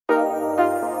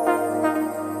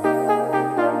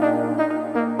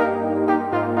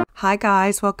Hi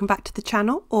guys, welcome back to the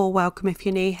channel, or welcome if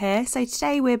you're new here. So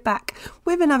today we're back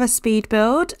with another speed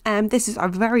build. This is a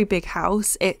very big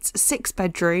house. It's 6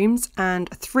 bedrooms and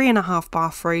 3.5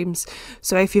 bathrooms.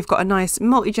 So if you've got a nice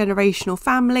multi-generational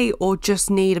family or just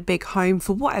need a big home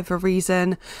for whatever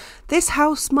reason, this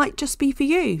house might just be for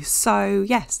you. So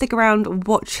yeah, stick around and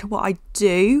watch what I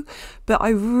do. But I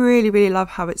really love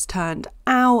how it's turned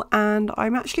out, and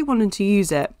I'm actually wanting to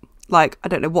use it. Like, I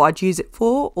don't know what I'd use it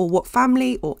for or what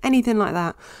family or anything like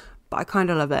that, but I kind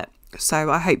of love it. So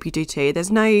I hope you do too.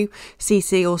 There's no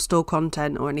CC or store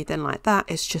content or anything like that.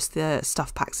 It's just the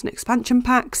stuff packs and expansion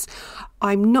packs.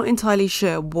 I'm not entirely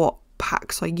sure what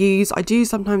packs I use. I do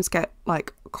sometimes get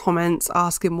like comments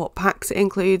asking what packs it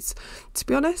includes. To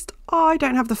be honest, I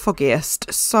don't have the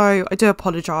foggiest, so I do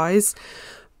apologise.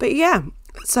 But yeah.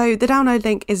 So the download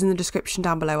link is in the description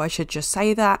down below, I should just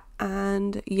say that.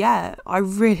 And yeah,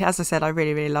 as I said, I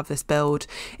really love this build.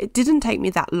 It didn't take me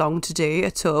that long to do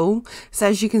at all. So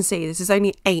as you can see, this is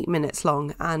only 8 minutes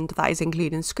long, and that is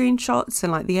including screenshots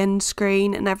and like the end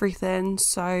screen and everything.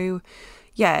 So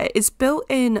yeah, it's built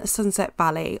in Sunset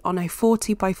Valley on a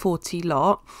 40 by 40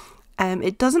 lot.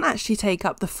 It doesn't actually take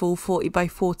up the full 40 by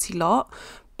 40 lot,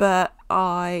 but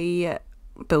I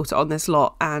built it on this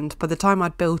lot, and by the time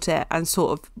I'd built it and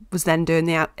sort of was then doing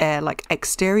the like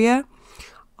exterior,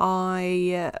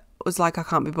 I was like, I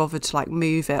can't be bothered to like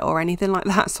move it or anything like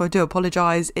that, so I do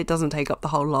apologise. It doesn't take up the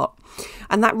whole lot,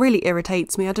 and that really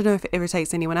irritates me. I don't know if it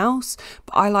irritates anyone else,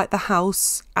 but I like the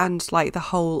house and like the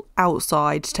whole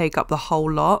outside to take up the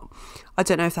whole lot. I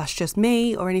don't know if that's just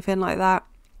me or anything like that.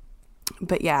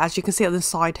 But yeah, as you can see on the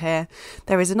side here,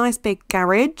 there is a nice big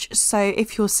garage. So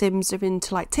if your Sims are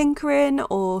into like tinkering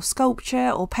or sculpture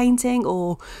or painting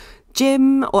or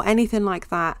gym or anything like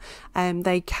that,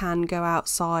 they can go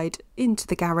outside into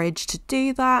the garage to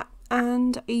do that.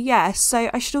 And yeah, so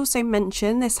I should also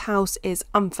mention this house is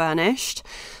unfurnished.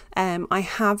 I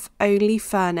have only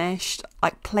furnished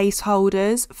like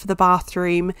placeholders for the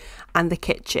bathroom and the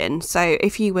kitchen. So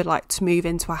if you would like to move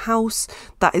into a house,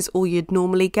 that is all you'd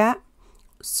normally get.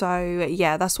 So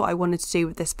yeah, that's what I wanted to do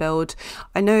with this build.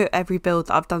 I know every build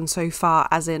that I've done so far,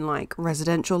 as in like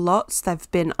residential lots, they've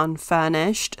been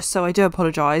unfurnished, so I do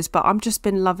apologise, but I've just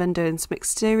been loving doing some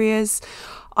exteriors.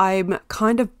 I'm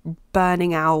kind of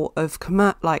burning out of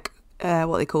what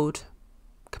are they called?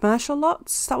 Commercial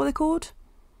lots? Is that what they're called?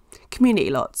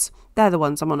 Community lots. They're the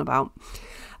ones I'm on about.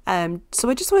 So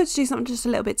I just wanted to do something just a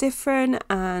little bit different,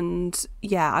 and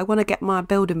yeah, I want to get my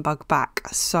building bug back.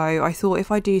 So I thought if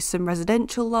I do some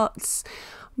residential lots,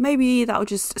 maybe that'll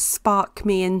just spark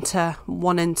me into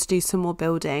wanting to do some more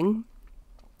building.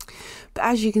 But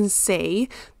as you can see,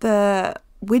 the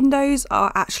windows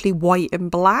are actually white and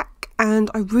black,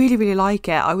 and I really like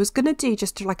it. I was going to do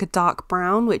just like a dark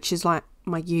brown, which is like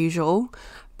my usual,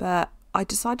 but I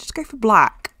decided to go for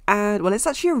black. And well, it's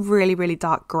actually a really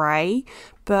dark grey,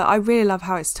 but I really love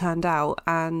how it's turned out.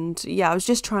 And yeah, I was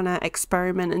just trying to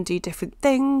experiment and do different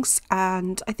things,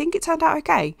 and I think it turned out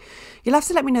okay. You'll have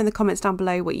to let me know in the comments down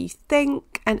below what you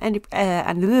think, and if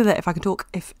I can talk,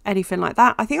 if anything like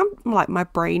that. I think I'm like, my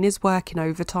brain is working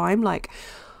overtime. Like,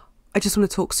 I just want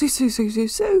to talk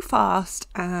so fast,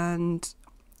 and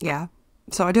yeah,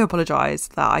 so I do apologise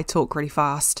that I talk really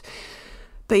fast.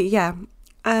 But yeah,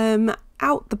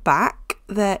 out the back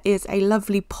there is a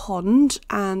lovely pond,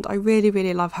 and I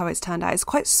really love how it's turned out. It's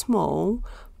quite small,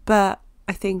 but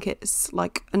I think it's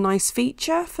like a nice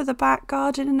feature for the back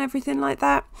garden and everything like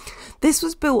that. This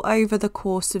was built over the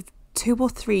course of 2 or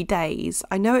 3 days.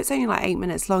 I know it's only like 8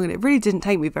 minutes long, and it really didn't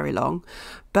take me very long,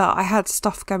 but I had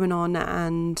stuff going on.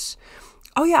 And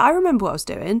oh yeah, I remember what I was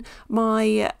doing.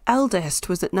 My eldest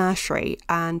was at nursery,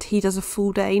 and he does a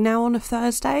full day now on a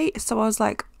Thursday, so I was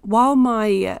like, while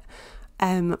my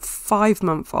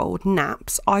 5-month-old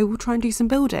naps, I will try and do some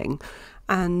building.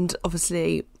 And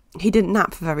obviously he didn't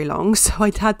nap for very long, so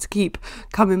I'd had to keep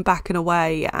coming back and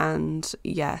away. And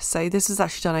yeah, so this was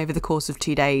actually done over the course of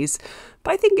 2 days,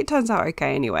 but I think it turns out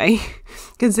okay anyway,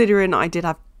 considering I did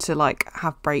have to like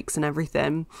have breaks and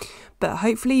everything. But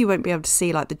hopefully you won't be able to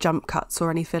see like the jump cuts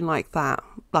or anything like that.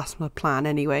 That's my plan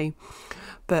anyway.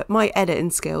 But my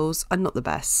editing skills are not the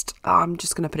best, I'm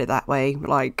just gonna put it that way.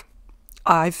 Like,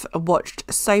 I've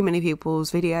watched so many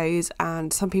people's videos,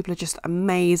 and some people are just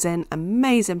amazing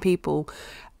people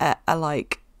at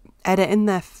like editing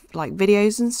their like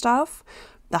videos and stuff.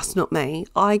 That's not me.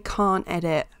 I can't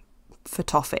edit for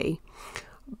toffee.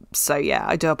 So yeah,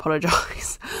 I do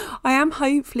apologise. I am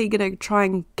hopefully going to try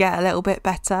and get a little bit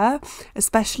better,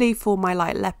 especially for my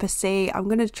like Lepacy. I'm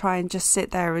going to try and just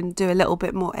sit there and do a little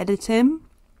bit more editing.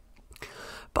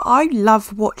 But I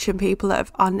love watching people that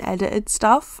have unedited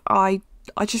stuff. I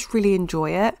just really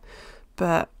enjoy it,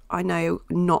 but I know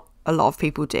not a lot of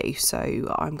people do,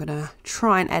 so I'm gonna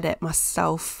try and edit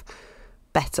myself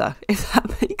better, if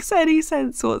that makes any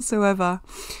sense whatsoever.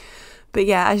 But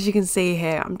yeah, as you can see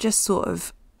here, I'm just sort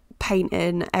of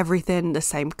painting everything the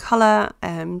same colour,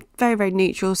 very, very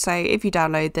neutral. So if you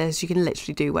download this, you can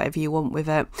literally do whatever you want with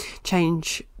it,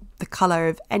 change the colour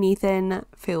of anything,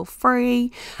 feel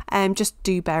free. Just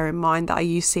do bear in mind that I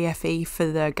use CFE for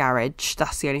the garage.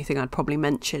 That's the only thing I'd probably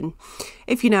mention.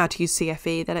 If you know how to use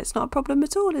CFE, then it's not a problem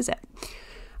at all, is it?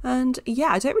 And yeah,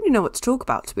 I don't really know what to talk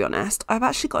about, to be honest. I've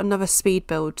actually got another speed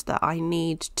build that I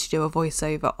need to do a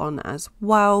voiceover on as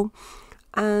well.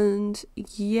 And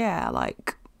yeah,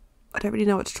 like, I don't really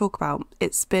know what to talk about.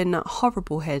 It's been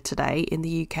horrible here today in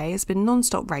the UK. It's been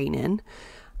non-stop raining,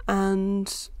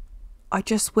 and I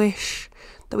just wish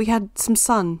that we had some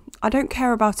sun. I don't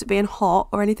care about it being hot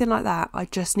or anything like that. I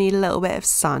just need a little bit of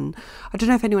sun. I don't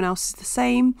know if anyone else is the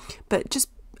same, but just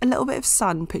a little bit of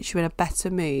sun puts you in a better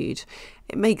mood.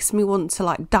 It makes me want to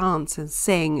like dance and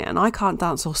sing, and I can't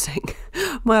dance or sing.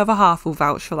 My other half will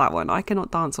vouch for that one. I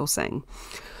cannot dance or sing.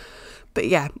 But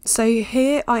yeah, so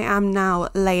here I am now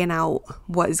laying out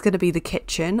what is going to be the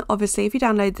kitchen. Obviously, if you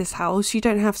download this house, you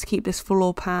don't have to keep this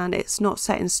floor plan. It's not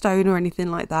set in stone or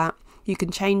anything like that. You can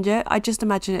change it. I just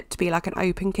imagine it to be like an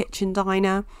open kitchen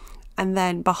diner, and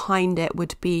then behind it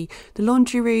would be the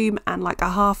laundry room and like a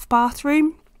half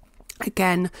bathroom.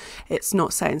 Again, it's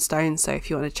not set in stone, so if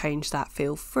you want to change that,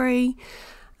 feel free.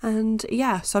 And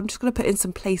yeah, so I'm just going to put in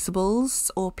some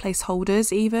placeables or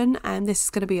placeholders even, and this is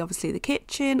going to be obviously the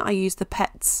kitchen. I use the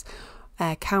pets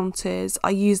counters.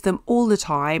 I use them all the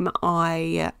time.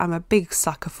 I am a big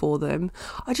sucker for them.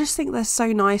 I just think they're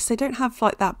so nice. They don't have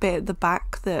like that bit at the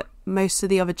back that most of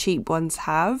the other cheap ones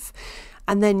have,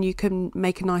 and then you can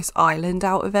make a nice island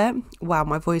out of it. Wow,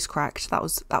 my voice cracked. That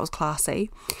was classy.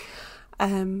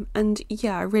 And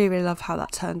yeah, I really, really love how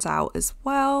that turns out as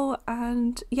well.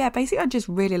 And yeah, basically I just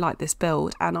really like this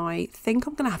build, and I think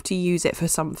I'm gonna have to use it for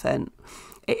something.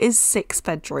 It is 6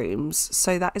 bedrooms,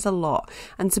 so that is a lot.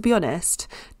 And to be honest,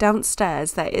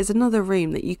 downstairs there is another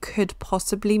room that you could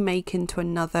possibly make into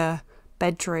another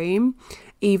bedroom,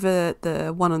 either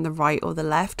the one on the right or the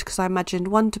left, because I imagined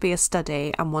one to be a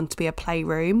study and one to be a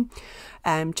playroom,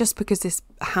 just because this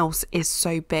house is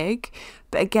so big.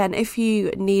 But again, if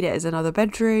you need it as another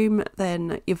bedroom,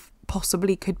 then you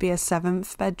possibly could be a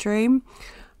 7th bedroom.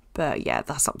 But yeah,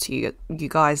 that's up to you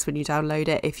guys when you download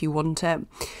it, if you want it.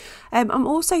 I'm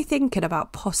also thinking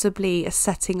about possibly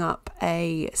setting up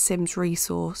a Sims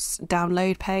resource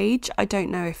download page. I don't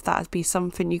know if that would be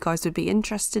something you guys would be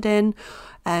interested in,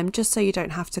 just so you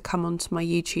don't have to come onto my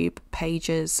YouTube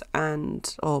pages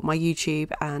or my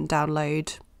YouTube and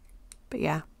download. But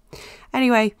yeah.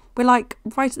 Anyway, we're like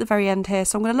right at the very end here,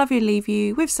 so I'm going to love you and leave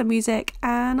you with some music,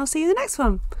 and I'll see you in the next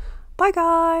one. Bye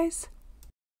guys.